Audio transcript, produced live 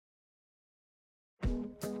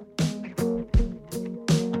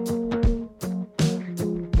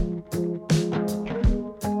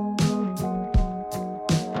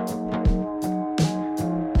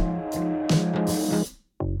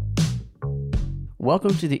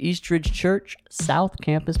Welcome to the Eastridge Church South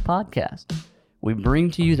Campus podcast. We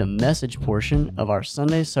bring to you the message portion of our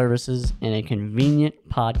Sunday services in a convenient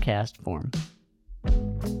podcast form.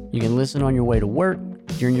 You can listen on your way to work,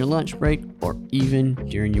 during your lunch break, or even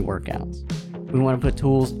during your workouts. We want to put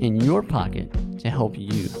tools in your pocket to help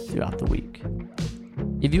you throughout the week.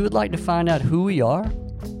 If you would like to find out who we are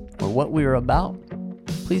or what we are about,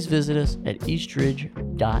 please visit us at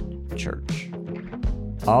eastridge.church.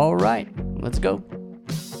 All right, let's go.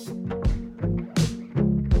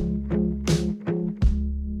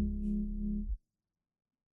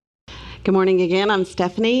 Good morning again. I'm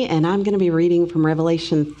Stephanie, and I'm going to be reading from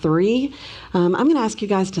Revelation 3. I'm going to ask you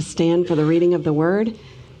guys to stand for the reading of the Word.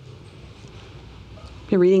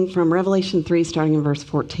 We're reading from Revelation 3, starting in verse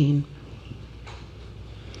 14.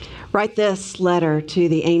 Write this letter to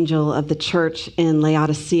the angel of the church in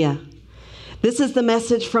Laodicea. This is the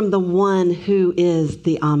message from the one who is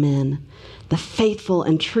the Amen, the faithful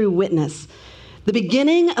and true witness, the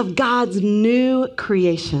beginning of God's new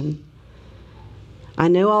creation. I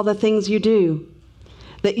know all the things you do,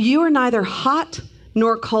 that you are neither hot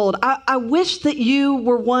nor cold. I wish that you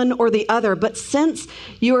were one or the other, but since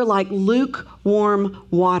you are like lukewarm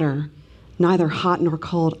water, neither hot nor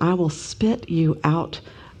cold, I will spit you out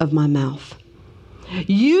of my mouth.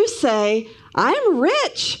 You say, I'm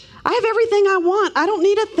rich. I have everything I want. I don't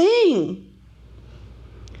need a thing.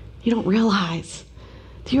 You don't realize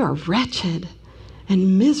that you are wretched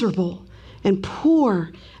and miserable and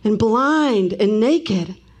poor and blind and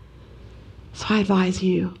naked. So I advise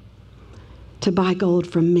you to buy gold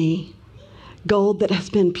from me, gold that has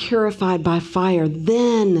been purified by fire.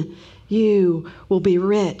 Then you will be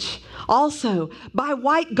rich. Also, buy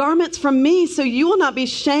white garments from me so you will not be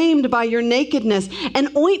shamed by your nakedness,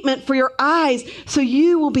 and ointment for your eyes so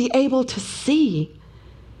you will be able to see.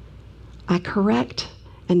 I correct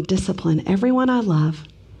and discipline everyone I love,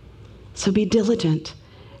 so be diligent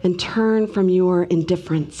and turn from your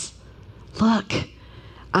indifference. Look,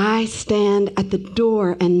 I stand at the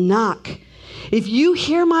door and knock. If you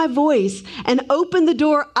hear my voice and open the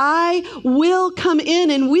door, I will come in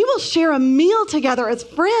and we will share a meal together as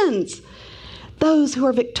friends. Those who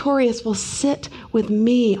are victorious will sit with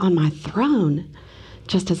me on my throne,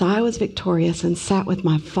 just as I was victorious and sat with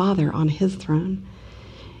my Father on his throne.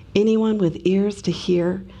 Anyone with ears to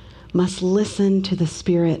hear must listen to the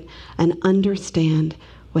Spirit and understand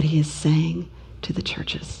what he is saying to the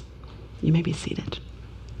churches. You may be seated.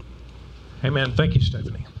 Amen. Thank you,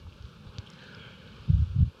 Stephanie.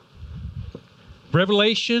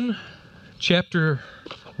 Revelation chapter,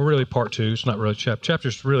 really part 2. It's not really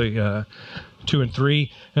chapters really 2 and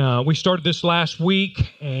 3. We started this last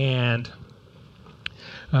week, and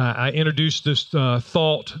I introduced this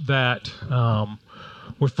thought that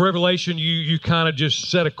with Revelation, you kind of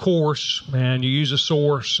just set a course and you use a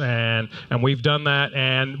source, and we've done that.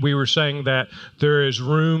 And we were saying that there is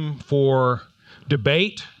room for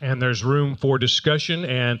debate and there's room for discussion.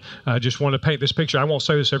 And I just want to paint this picture. I won't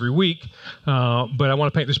say this every week, but I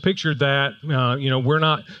want to paint this picture that, we're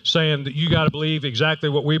not saying that you got to believe exactly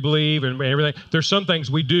what we believe and everything. There's some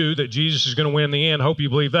things we do that Jesus is going to win in the end. I hope you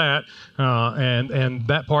believe that and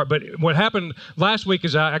that part. But what happened last week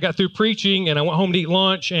is I got through preaching and I went home to eat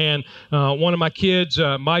lunch, and one of my kids,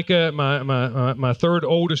 Micah, my third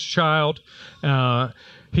oldest child,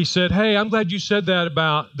 he said, "Hey, I'm glad you said that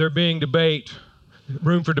about there being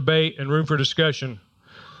room for debate and room for discussion."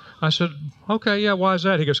 I said, "Okay, yeah, why is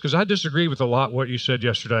that?" He goes, "Because I disagree with a lot what you said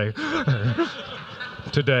yesterday."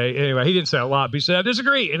 Today. Anyway, he didn't say a lot, but he said, "I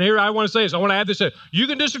disagree." And here I want to say this. I want to add this. You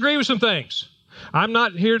can disagree with some things. I'm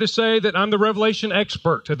not here to say that I'm the Revelation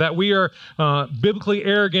expert, that we are biblically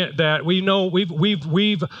arrogant, that we know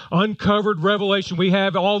we've uncovered Revelation. We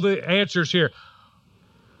have all the answers here.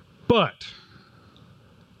 But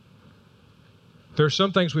there are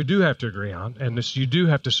some things we do have to agree on, and you do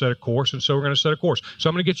have to set a course, and so we're going to set a course. So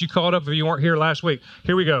I'm going to get you caught up if you weren't here last week.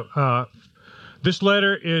 Here we go. This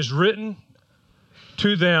letter is written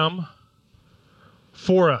to them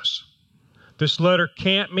for us. This letter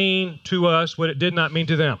can't mean to us what it did not mean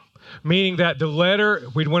to them. Meaning that the letter,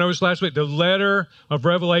 we went over this last week, the letter of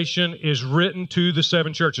Revelation is written to the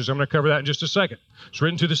 7 churches. I'm going to cover that in just a second. It's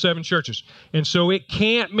written to the 7 churches. And so it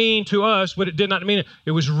can't mean to us what it did not mean.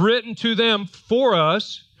 It was written to them for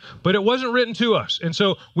us, but it wasn't written to us. And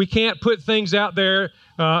so we can't put things out there,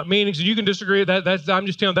 meanings, and you can disagree with that. I'm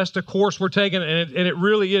just telling you, that's the course we're taking, and it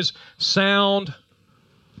really is sound,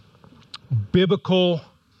 biblical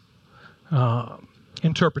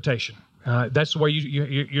interpretation. That's the way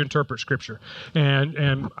you interpret Scripture.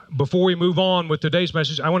 And before we move on with today's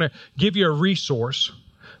message, I want to give you a resource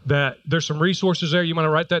that there's some resources there. You want to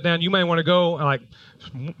write that down. You may want to go like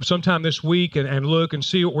sometime this week and look and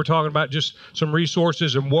see what we're talking about, just some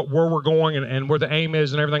resources and where we're going and where the aim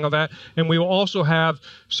is and everything like that. And we will also have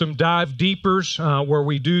some dive deepers where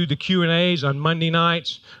we do the Q&As on Monday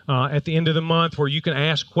nights at the end of the month, where you can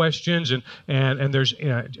ask questions and there's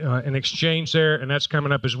an exchange there, and that's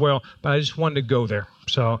coming up as well. But I just wanted to go there.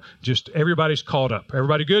 So just everybody's caught up.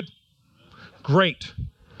 Everybody good? Great.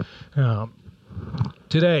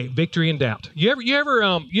 Today, victory and doubt. You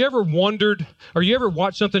ever wondered, or you ever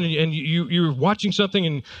watched something and you were watching something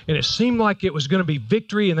and it seemed like it was going to be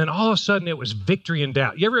victory, and then all of a sudden it was victory and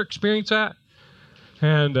doubt? You ever experience that?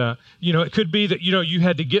 And it could be that you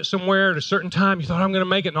had to get somewhere at a certain time. You thought, I'm going to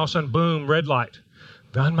make it, and all of a sudden, boom, red light.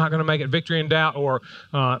 I'm not going to make it. Victory and doubt. Or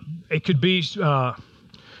it could be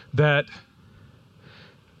that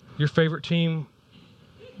your favorite team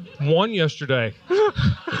won yesterday.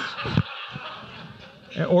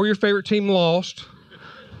 Or your favorite team lost.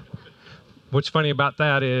 What's funny about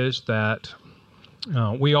that is that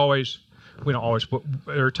we don't always, but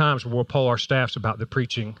there are times where we'll poll our staffs about the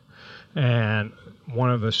preaching, and one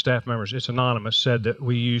of the staff members, it's anonymous, said that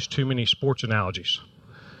we use too many sports analogies.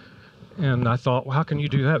 And I thought, well, how can you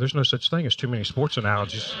do that? There's no such thing as too many sports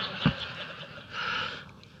analogies.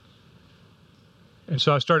 And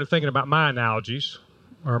so I started thinking about my analogies,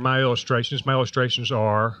 or my illustrations. My illustrations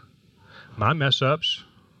are my mess-ups,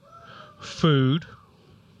 food,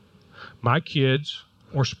 my kids,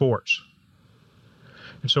 or sports.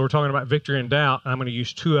 And so we're talking about victory and doubt. I'm going to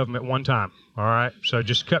use two of them at one time. All right? So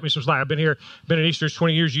just cut me some slack. I've been at Easter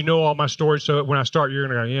 20 years. You know all my stories, so when I start, you're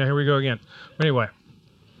going to go, yeah, here we go again. Anyway,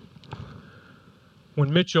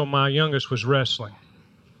 when Mitchell, my youngest, was wrestling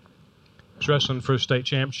for the state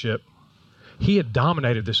championship, he had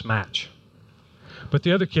dominated this match. But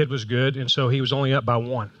the other kid was good, and so he was only up by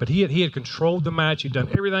one. But he had controlled the match. He'd done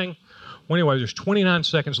everything. Well, anyway, there's 29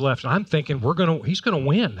 seconds left, and I'm thinking he's going to win. He's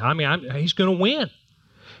going to win.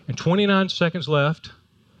 And 29 seconds left,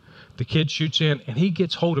 the kid shoots in, and he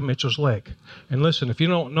gets hold of Mitchell's leg. And listen, if you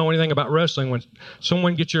don't know anything about wrestling, when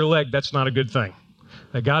someone gets your leg, that's not a good thing.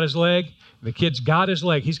 They got his leg. The kid's got his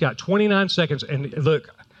leg. He's got 29 seconds, and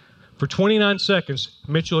look, for 29 seconds,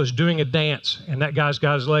 Mitchell is doing a dance, and that guy's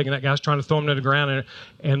got his leg, and that guy's trying to throw him to the ground.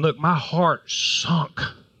 And look, my heart sunk,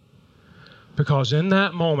 because in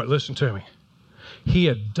that moment, listen to me, he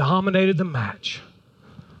had dominated the match,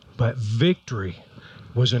 but victory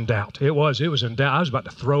was in doubt. It was in doubt. I was about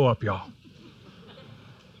to throw up, y'all.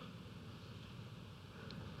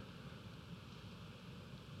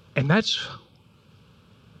 And that's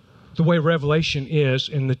the way Revelation is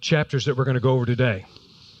in the chapters that we're going to go over today.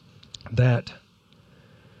 That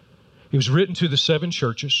it was written to the seven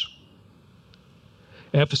churches: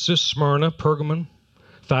 Ephesus, Smyrna, Pergamon,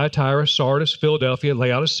 Thyatira, Sardis, Philadelphia,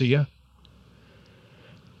 Laodicea.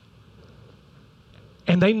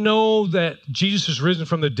 And they know that Jesus is risen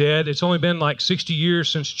from the dead. It's only been like 60 years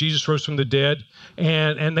since Jesus rose from the dead.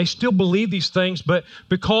 And they still believe these things, but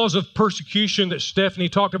because of persecution that Stephanie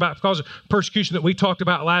talked about, because of persecution that we talked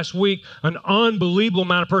about last week, an unbelievable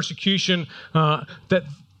amount of persecution, that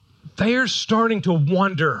they're starting to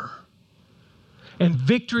wonder. And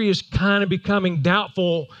victory is kind of becoming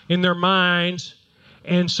doubtful in their minds.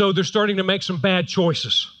 And so they're starting to make some bad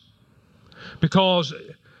choices. Because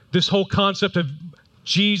this whole concept of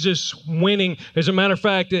Jesus winning, as a matter of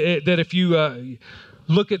fact, that if you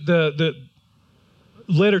look at the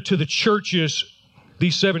letter to the churches,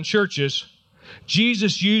 these seven churches,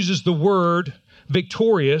 Jesus uses the word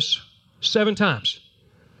victorious 7 times.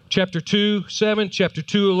 Chapter 2, 7, chapter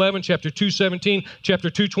 2, 11, chapter 2, 17, chapter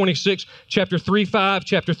 2, 26, chapter 3, 5,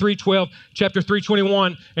 chapter 3, 12, chapter 3,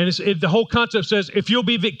 21. And the whole concept says if you'll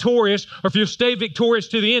be victorious, or if you'll stay victorious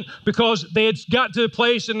to the end, because they had got to a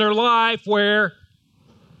place in their life where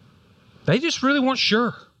they just really weren't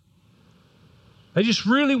sure. They just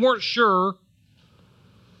really weren't sure.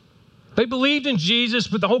 They believed in Jesus,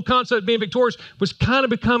 but the whole concept of being victorious was kind of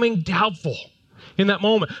becoming doubtful in that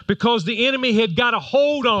moment, because the enemy had got a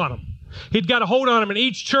hold on them. He'd got a hold on them. In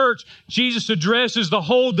each church, Jesus addresses the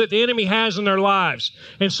hold that the enemy has in their lives.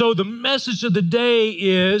 And so the message of the day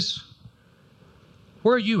is,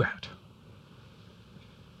 where are you at?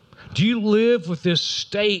 Do you live with this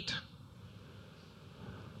state?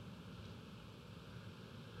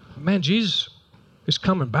 Man, Jesus is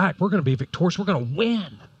coming back. We're going to be victorious. We're going to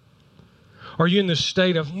win. Are you in this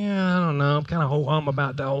state of, I don't know, I'm kind of ho-hum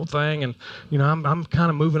about the whole thing, and, I'm kind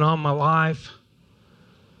of moving on in my life.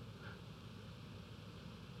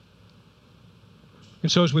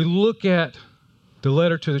 And so as we look at the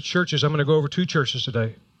letter to the churches, I'm going to go over 2 churches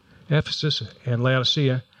today, Ephesus and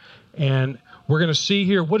Laodicea. And we're going to see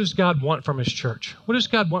here, what does God want from his church? What does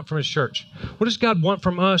God want from his church? What does God want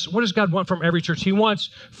from us? What does God want from every church? He wants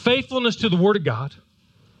faithfulness to the Word of God.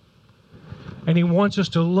 And he wants us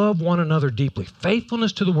to love one another deeply.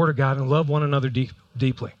 Faithfulness to the Word of God and love one another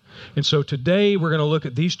deeply. And so today we're going to look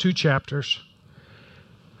at these 2 chapters,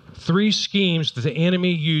 3 schemes that the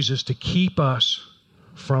enemy uses to keep us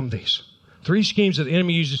from these. 3 schemes that the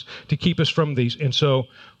enemy uses to keep us from these. And so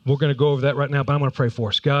we're going to go over that right now, but I'm going to pray for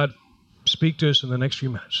us. God, speak to us in the next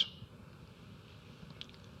few minutes.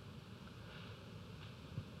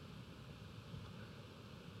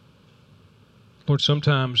 Lord,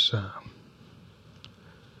 sometimes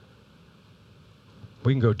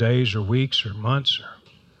we can go days or weeks or months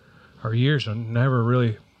or years and never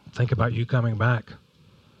really think about you coming back.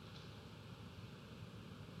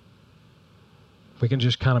 We can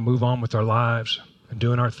just kind of move on with our lives and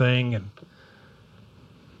doing our thing, and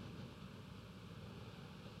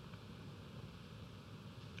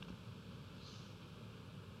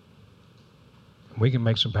we can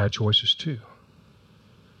make some bad choices too.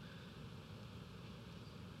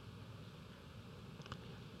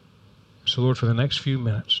 So, Lord, for the next few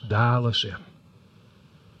minutes, dial us in.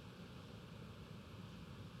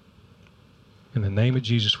 In the name of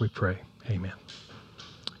Jesus we pray. Amen.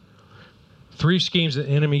 3 schemes that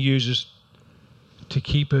the enemy uses to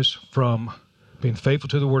keep us from being faithful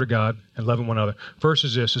to the Word of God and loving one another. First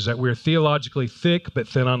is this, is that we're theologically thick but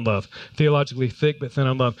thin on love. Theologically thick but thin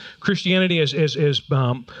on love. Christianity is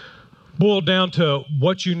boiled down to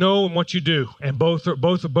what you know and what you do, and both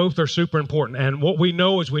are super important. And what we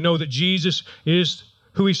know is we know that Jesus is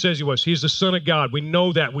who he says he was. He's the Son of God. We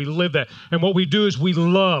know that. We live that. And what we do is we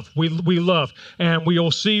love. We love. And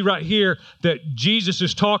we'll see right here that Jesus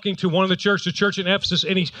is talking to one of the church in Ephesus,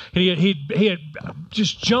 and he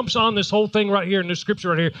just jumps on this whole thing right here in this scripture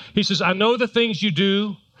right here. He says, I know the things you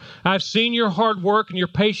do. I've seen your hard work and your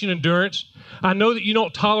patient endurance. I know that you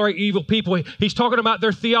don't tolerate evil people. He's talking about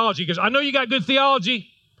their theology. He goes, I know you got good theology.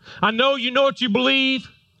 I know you know what you believe.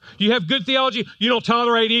 You have good theology. You don't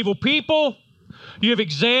tolerate evil people. You have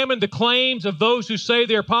examined the claims of those who say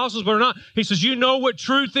they're apostles but are not. He says, you know what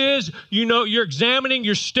truth is. You know, you're examining,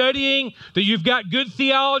 you're studying, that you've got good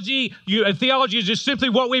theology. And theology is just simply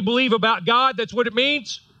what we believe about God. That's what it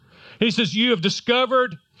means. And he says, you have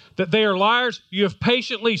discovered that they are liars. You have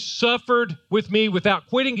patiently suffered with me without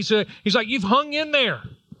quitting. He's like, you've hung in there.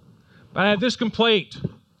 I have this complaint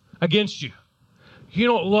against you. You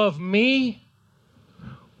don't love me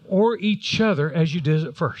or each other as you did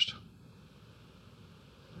at first.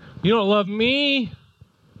 You don't love me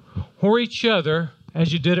or each other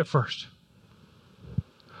as you did at first.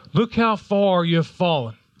 Look how far you have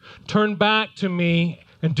fallen. Turn back to me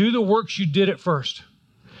and do the works you did at first.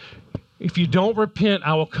 If you don't repent,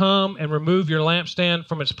 I will come and remove your lampstand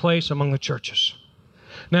from its place among the churches.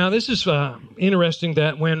 Now, this is interesting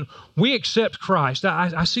that when we accept Christ,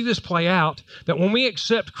 I see this play out, that when we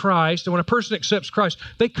accept Christ, and when a person accepts Christ,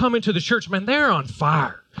 they come into the church, man, they're on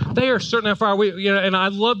fire. They are certainly on fire. And I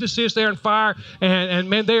love to see us there on fire. And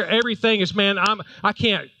man, everything is, man, I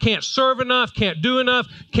can't serve enough, can't do enough,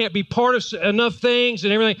 can't be part of enough things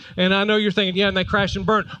and everything. And I know you're thinking, yeah, and they crash and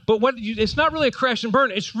burn. But it's not really a crash and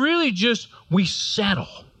burn. It's really just we settle.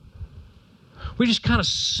 We just kind of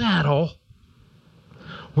settle.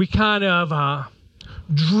 We kind of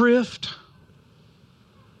drift.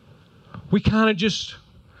 We kind of just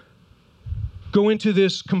go into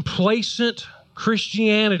this complacent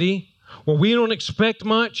Christianity where we don't expect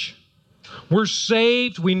much. We're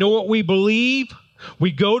saved. We know what we believe.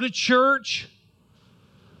 We go to church.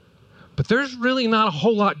 But there's really not a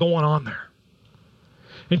whole lot going on there.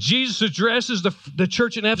 And Jesus addresses the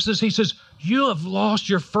church in Ephesus. He says, you have lost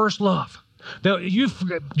your first love. Now, do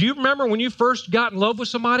you remember when you first got in love with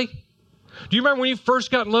somebody? Do you remember when you first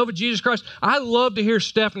got in love with Jesus Christ? I love to hear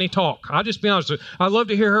Stephanie talk. I'll just be honest with you. I love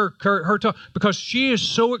to hear her talk because she is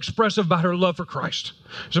so expressive about her love for Christ.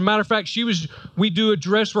 As a matter of fact, we do a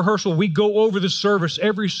dress rehearsal. We go over the service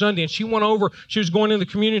every Sunday, and she was going into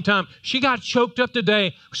communion time. She got choked up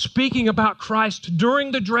today speaking about Christ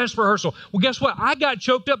during the dress rehearsal. Well, guess what? I got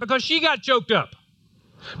choked up because she got choked up.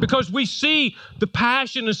 Because we see the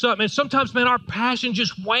passion and something, and sometimes, man, our passion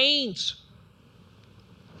just wanes.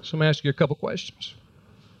 So I'm going to ask you a couple questions.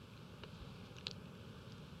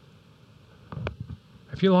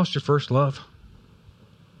 Have you lost your first love?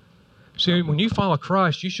 See, when you follow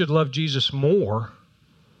Christ, you should love Jesus more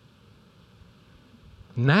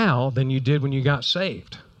now than you did when you got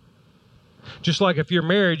saved. Just like if you're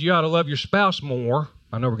married, you ought to love your spouse more.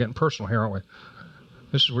 I know we're getting personal here, aren't we?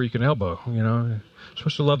 This is where you can elbow, you know. You're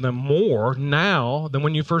supposed to love them more now than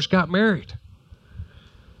when you first got married.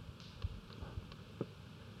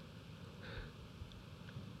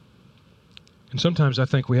 And sometimes I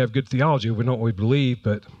think we have good theology. We know what we believe,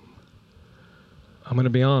 but I'm going to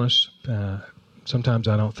be honest. Sometimes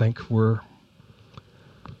I don't think we're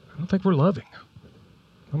loving.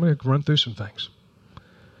 I'm going to run through some things.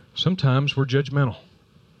 Sometimes we're judgmental.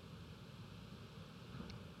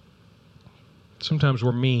 Sometimes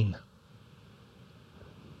we're mean.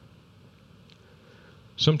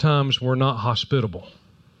 Sometimes we're not hospitable.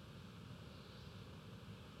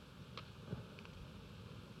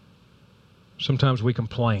 Sometimes we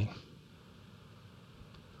complain.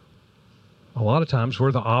 A lot of times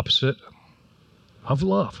we're the opposite of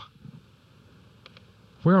love.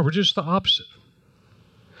 We're just the opposite.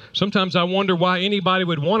 Sometimes I wonder why anybody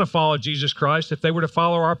would want to follow Jesus Christ if they were to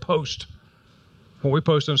follow our post, what we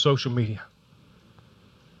post on social media.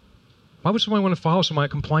 Why would somebody want to follow somebody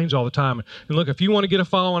that complains all the time? And look, if you want to get a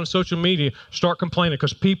follow on social media, start complaining,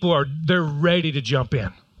 because people they're ready to jump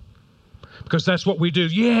in. Because that's what we do.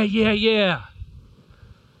 Yeah.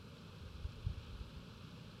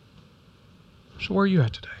 So where are you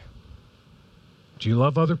at today? Do you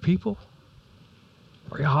love other people?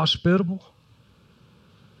 Are you hospitable?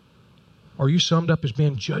 Or are you summed up as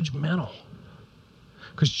being judgmental?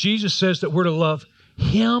 Because Jesus says that we're to love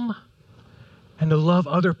Him and to love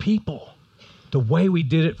other people the way we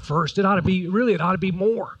did it first. It ought to be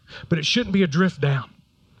more, but it shouldn't be a drift down.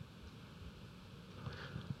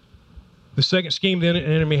 The second scheme the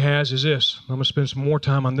enemy has is this. I'm going to spend some more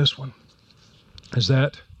time on this one. Is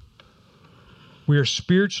that we are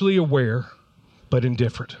spiritually aware, but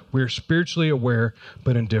indifferent. We are spiritually aware,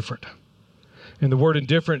 but indifferent. And the word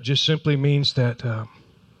indifferent just simply means that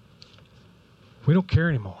we don't care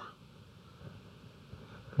anymore.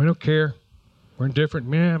 We don't care. We're indifferent.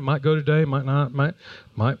 Man, might go today, might not, might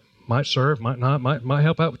serve, might not, might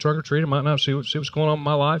help out with trunk or treating, might not, see what's going on in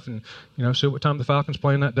my life, and see what time the Falcons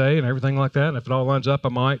playing that day and everything like that. And if it all lines up, I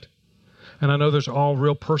might. And I know there's all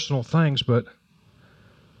real personal things, but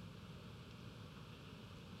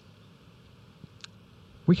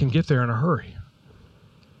we can get there in a hurry.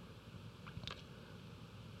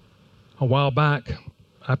 A while back,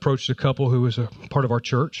 I approached a couple who was a part of our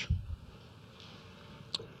church.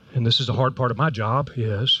 And this is the hard part of my job,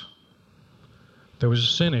 is there was a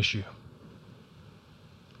sin issue.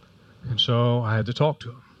 And so I had to talk to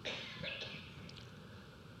them.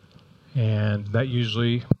 And that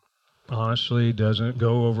usually, honestly, doesn't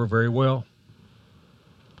go over very well.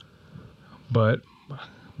 But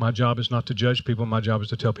my job is not to judge people. My job is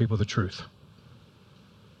to tell people the truth.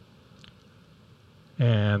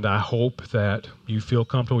 And I hope that you feel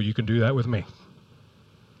comfortable you can do that with me.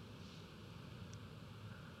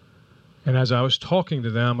 And as I was talking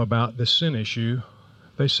to them about the sin issue,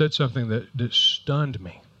 they said something that stunned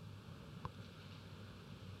me.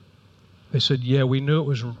 They said, yeah, we knew it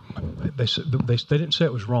was, they didn't say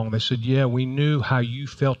it was wrong. They said, yeah, we knew how you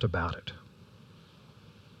felt about it.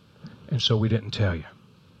 And so we didn't tell you.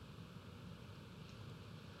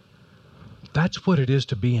 That's what it is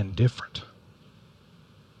to be indifferent.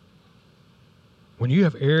 When you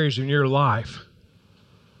have areas in your life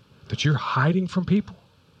that you're hiding from people,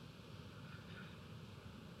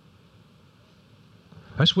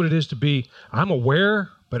 that's what it is to be. I'm aware,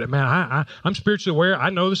 but man, I'm spiritually aware.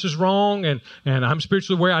 I know this is wrong, and I'm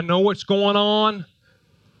spiritually aware. I know what's going on,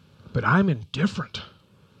 but I'm indifferent.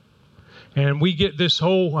 And we get this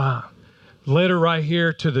whole letter right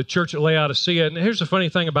here to the church at Laodicea. And here's the funny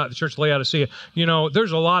thing about the church at Laodicea.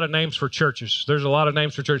 There's a lot of names for churches.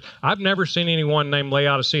 I've never seen anyone named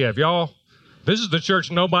Laodicea. Have y'all? This is the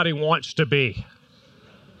church nobody wants to be.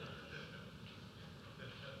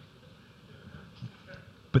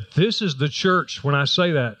 But this is the church, when I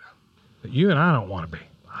say that you and I don't want to be.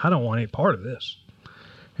 I don't want any part of this.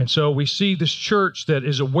 And so we see this church that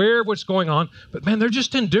is aware of what's going on, but man, they're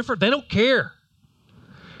just indifferent. They don't care.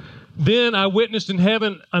 Then I witnessed in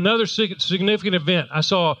heaven another significant event. I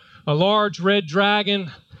saw a large red dragon,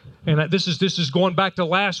 and this is going back to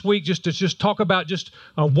last week, just to talk about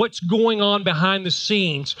what's going on behind the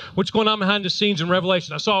scenes. What's going on behind the scenes in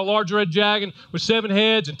Revelation? I saw a large red dragon with 7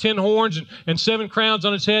 heads and 10 horns and 7 crowns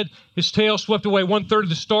on its head. His tail swept away 1/3 of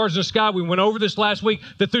the stars in the sky. We went over this last week,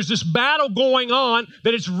 that there's this battle going on,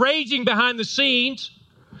 that it's raging behind the scenes.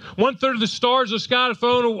 1/3 of the stars of the sky had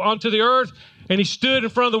fallen onto the earth. And he stood in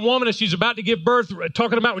front of the woman as she's about to give birth,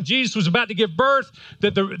 talking about when Jesus was about to give birth,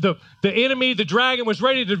 that the enemy, the dragon, was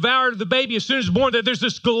ready to devour the baby as soon as born, that there's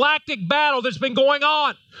this galactic battle that's been going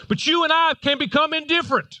on. But you and I can become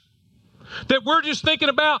indifferent. That we're just thinking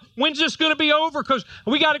about, when's this going to be over? Because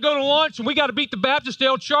we got to go to lunch and we got to beat the Baptist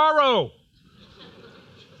El Charro.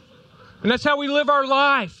 And that's how we live our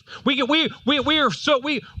life. We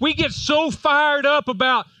get so fired up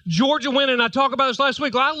about Georgia winning. I talked about this last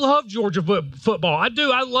week. I love Georgia football. I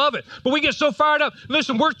do. I love it. But we get so fired up.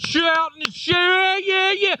 Listen, we're shouting and shouting.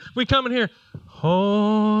 Yeah. We come in here.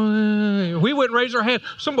 Oh, we wouldn't raise our hand.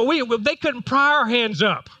 They couldn't pry our hands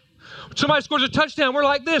up. Somebody scores a touchdown. We're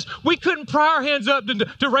like this. We couldn't pry our hands up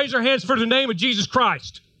to raise our hands for the name of Jesus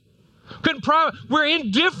Christ. Couldn't pry. We're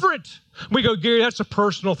indifferent. We go, Gary, that's a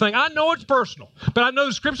personal thing. I know it's personal, but I know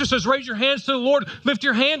the scripture says, raise your hands to the Lord, lift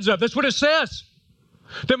your hands up. That's what it says.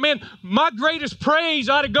 That, man, my greatest praise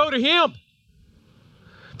ought to go to him.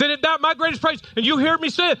 My greatest praise, and you hear me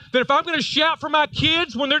say it, that if I'm going to shout for my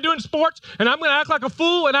kids when they're doing sports, and I'm going to act like a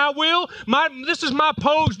fool, and I will, this is my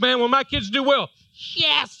pose, man, when my kids do well.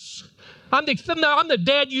 Yes. I'm the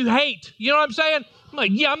dad you hate. You know what I'm saying? I'm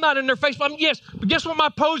like, yeah, I'm not in their face, but yes. But guess what my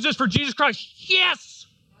pose is for Jesus Christ? Yes.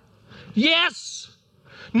 Yes.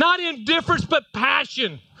 Not indifference, but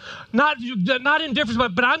passion. Not indifference,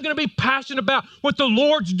 but I'm going to be passionate about what the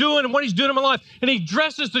Lord's doing and what he's doing in my life. And he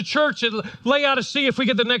dresses the church at Laodicea, if we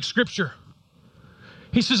get the next scripture.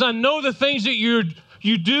 He says, I know the things that you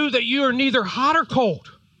do, that you are neither hot or cold.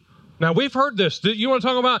 Now, we've heard this. You want to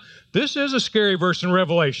talk about, this is a scary verse in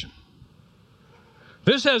Revelation.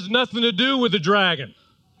 This has nothing to do with the dragon.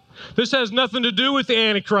 This has nothing to do with the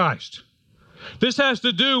Antichrist. This has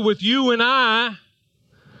to do with you and I.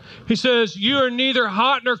 He says, you are neither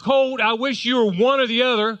hot nor cold. I wish you were one or the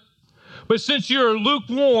other. But since you're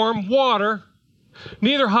lukewarm water,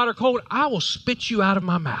 neither hot or cold, I will spit you out of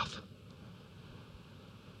my mouth.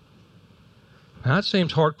 Now, that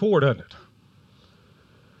seems hardcore, doesn't it?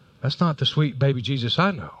 That's not the sweet baby Jesus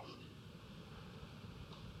I know.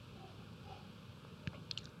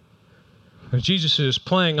 And Jesus is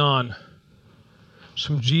playing on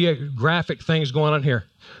some geographic things going on here.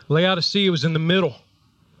 Laodicea was in the middle.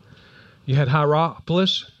 You had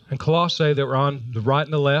Hierapolis and Colossae that were on the right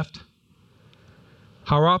and the left.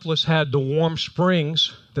 Hierapolis had the warm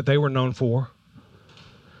springs that they were known for.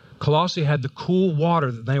 Colossae had the cool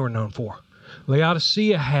water that they were known for.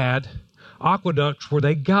 Laodicea had aqueducts where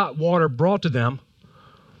they got water brought to them,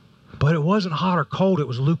 but it wasn't hot or cold, it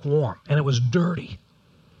was lukewarm, and it was dirty.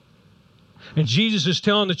 And Jesus is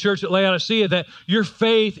telling the church at Laodicea that your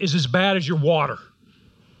faith is as bad as your water.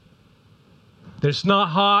 That it's not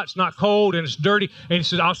hot, it's not cold, and it's dirty. And he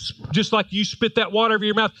says, just like you spit that water over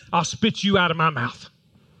your mouth, I'll spit you out of my mouth.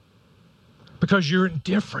 Because you're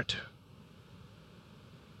indifferent.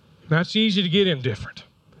 Now, it's easy to get indifferent.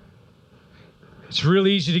 It's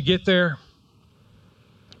really easy to get there.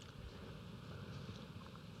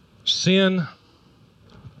 Sin,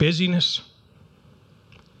 busyness,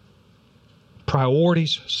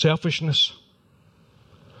 priorities, selfishness,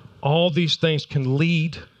 all these things can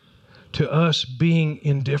lead to us being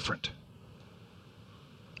indifferent.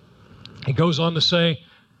 He goes on to say,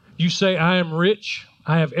 you say, I am rich,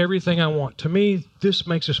 I have everything I want. To me, this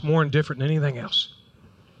makes us more indifferent than anything else.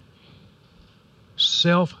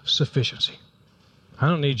 Self-sufficiency. I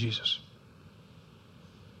don't need Jesus.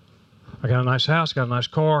 I got a nice house, got a nice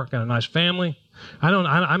car, got a nice family.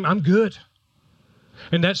 I'm good.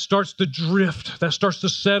 And that starts the drift. That starts the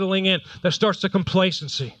settling in. That starts the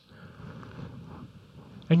complacency.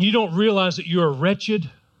 And you don't realize that you are wretched,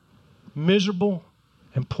 miserable,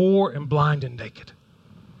 and poor, and blind, and naked.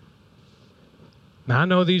 Now, I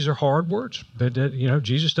know these are hard words. But,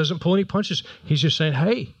 Jesus doesn't pull any punches. He's just saying,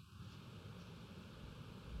 hey,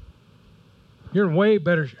 you're in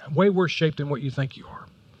way worse shape than what you think you are.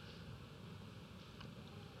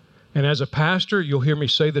 And as a pastor, you'll hear me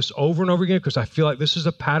say this over and over again because I feel like this is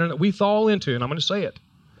a pattern that we fall into, and I'm going to say it.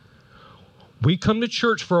 We come to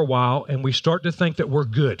church for a while, and we start to think that we're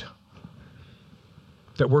good.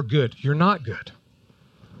 That we're good. You're not good.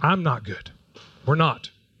 I'm not good. We're not.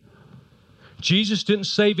 Jesus didn't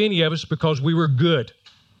save any of us because we were good.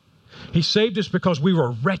 He saved us because we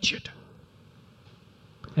were wretched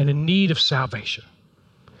and in need of salvation.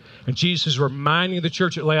 And Jesus is reminding the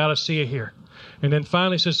church at Laodicea here. And then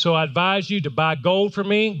finally says, so I advise you to buy gold from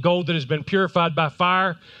me, gold that has been purified by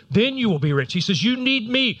fire. Then you will be rich. He says, you need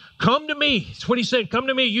me. Come to me. That's what he said. Come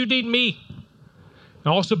to me. You need me.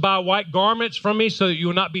 And also buy white garments from me so that you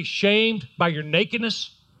will not be shamed by your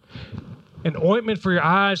nakedness. An ointment for your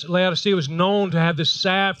eyes. Laodicea was known to have this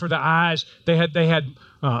salve for the eyes. And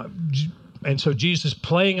so Jesus is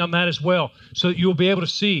playing on that as well so that you'll be able to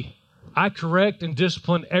see. I correct and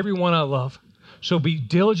discipline everyone I love. So be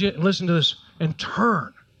diligent and listen to this and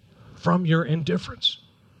turn from your indifference.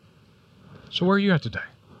 So where are you at today?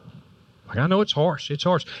 I know it's harsh. It's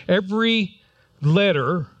harsh. Every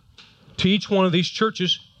letter to each one of these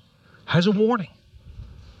churches has a warning.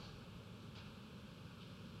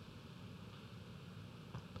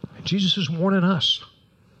 And Jesus is warning us.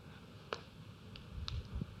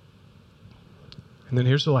 And then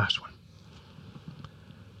here's the last one.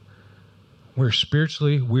 We're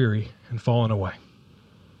spiritually weary and fallen away.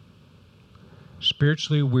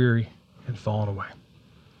 Spiritually weary and fallen away.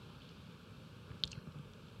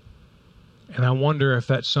 And I wonder if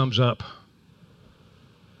that sums up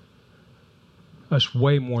us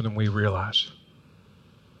way more than we realize.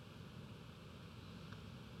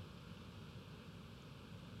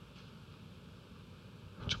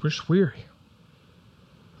 So we're just weary.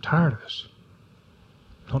 I'm tired of this.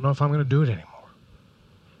 Don't know if I'm going to do it anymore.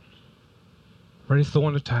 Ready to throw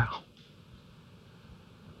in the towel.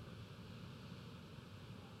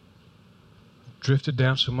 Drifted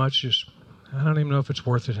down so much, I don't even know if it's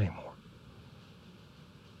worth it anymore.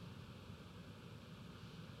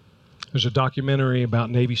 There's a documentary about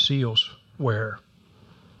Navy SEALs where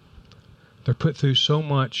they're put through so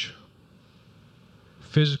much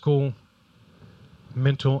physical,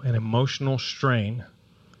 mental, and emotional strain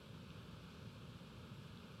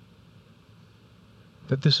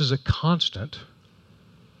that this is a constant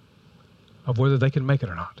of whether they can make it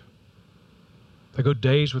or not. They go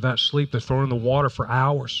days without sleep. They're thrown in the water for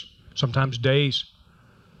hours, sometimes days.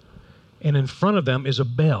 And in front of them is a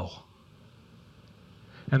bell.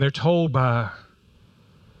 And they're told by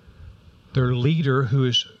their leader, who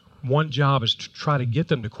is one job is to try to get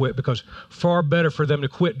them to quit, because far better for them to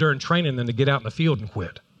quit during training than to get out in the field and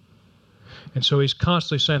quit. And so he's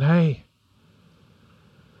constantly saying, hey,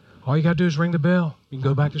 all you got to do is ring the bell. You can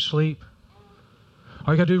go back to sleep.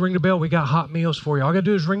 All you got to do is ring the bell. We got hot meals for you. All you got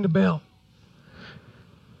to do is ring the bell.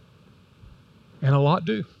 And a lot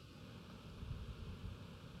do.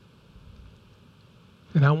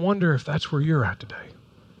 And I wonder if that's where you're at today.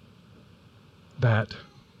 That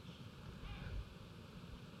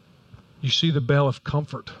you see the bell of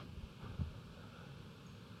comfort.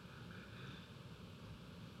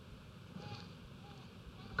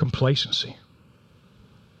 Complacency.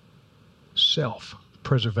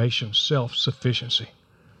 Self-preservation, self-sufficiency.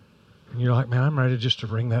 And you're like, man, I'm ready just to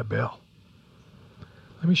ring that bell.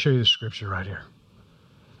 Let me show you the scripture right here.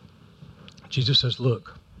 Jesus says,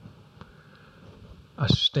 look, I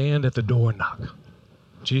stand at the door and knock.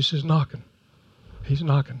 Jesus is knocking. He's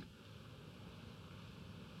knocking.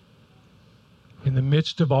 In the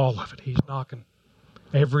midst of all of it, he's knocking.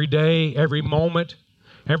 Every day, every moment,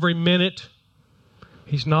 every minute,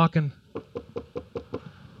 he's knocking.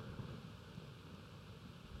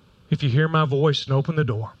 If you hear my voice and open the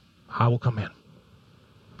door, I will come in.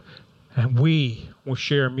 And we will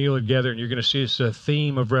share a meal together, and you're going to see it's a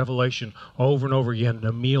theme of Revelation over and over again,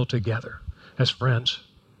 a meal together as friends.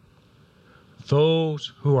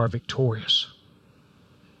 Those who are victorious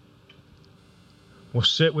will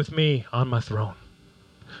sit with me on my throne,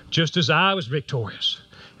 just as I was victorious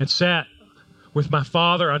and sat with my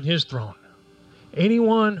Father on his throne.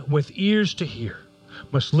 Anyone with ears to hear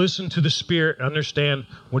must listen to the Spirit and understand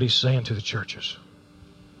what he's saying to the churches.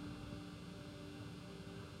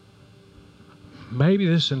 Maybe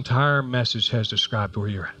this entire message has described where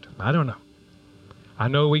you're at. I don't know. I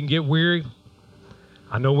know we can get weary.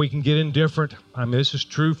 I know we can get indifferent. I mean, this is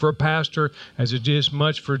true for a pastor as it is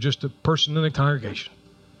much for just a person in the congregation.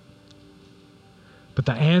 But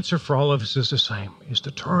the answer for all of us is the same, is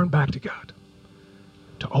to turn back to God,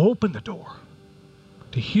 to open the door,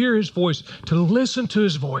 to hear his voice, to listen to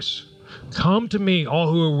his voice. Come to me,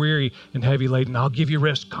 all who are weary and heavy laden. I'll give you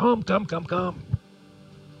rest. Come, come, come, come.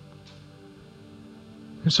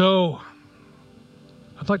 And so,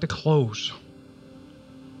 I'd like to close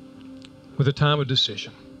with a time of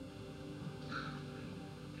decision.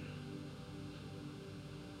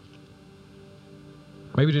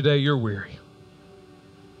 Maybe today you're weary.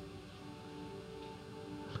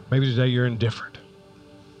 Maybe today you're indifferent.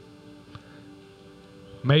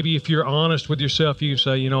 Maybe if you're honest with yourself, you can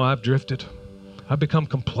say, I've drifted. I've become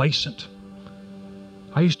complacent.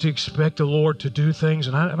 I used to expect the Lord to do things,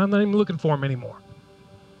 and I'm not even looking for him anymore.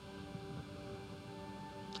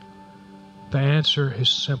 The answer is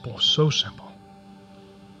simple, so simple.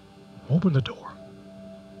 Open the door.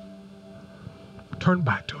 Turn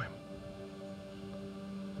back to him.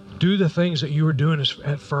 Do the things that you were doing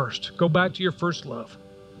at first. Go back to your first love.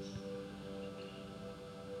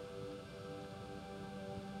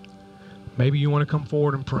 Maybe you want to come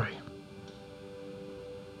forward and pray.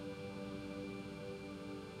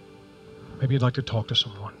 Maybe you'd like to talk to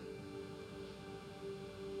someone.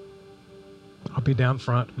 I'll be down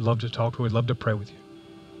front. We'd love to talk to you. We'd love to pray with you.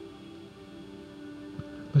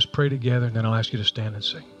 Let's pray together, and then I'll ask you to stand and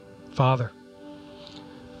sing. Father,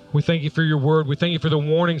 we thank you for your word. We thank you for the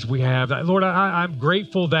warnings we have. Lord, I'm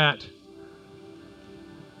grateful that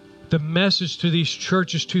the message to these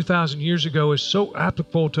churches 2,000 years ago is so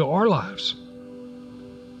applicable to our lives.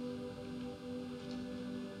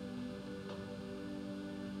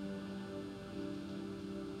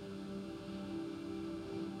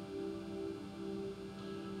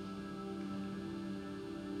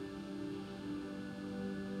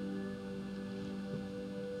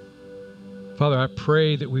 Father, I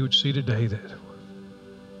pray that we would see today that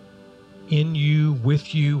in you,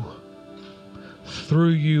 with you, through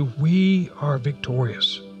you, we are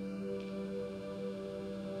victorious.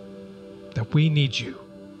 That we need you.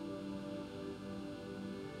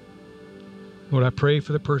 Lord, I pray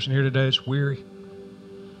for the person here today that's weary.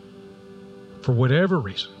 For whatever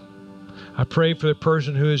reason. I pray for the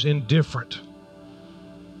person who is indifferent.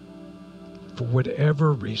 For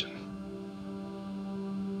whatever reason.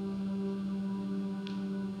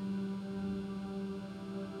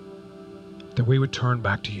 That we would turn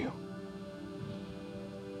back to you.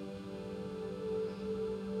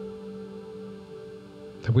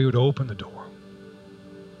 That we would open the door,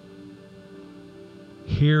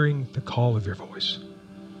 hearing the call of your voice.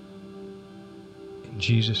 In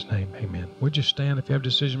Jesus' name, amen. Would you stand? If you have a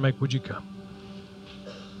decision to make, would you come?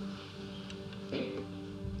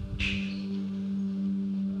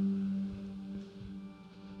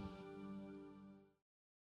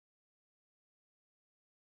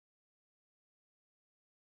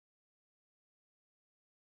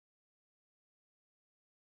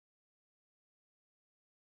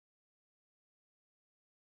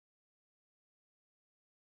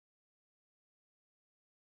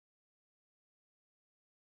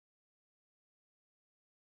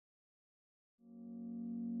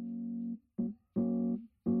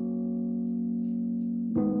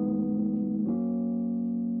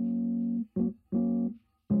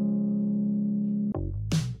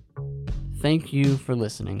 Thank you for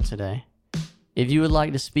listening today. If you would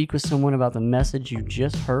like to speak with someone about the message you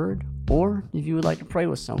just heard, or if you would like to pray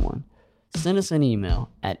with someone, send us an email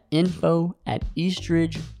at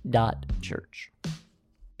info@eastridge.church.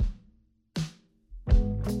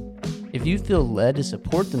 If you feel led to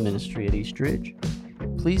support the ministry at Eastridge,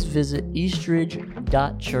 please visit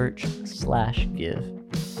eastridge.church/give.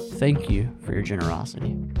 Thank you for your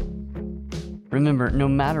generosity. Remember, no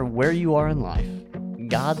matter where you are in life,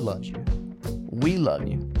 God loves you, we love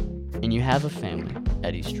you, and you have a family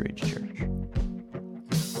at Eastridge Church.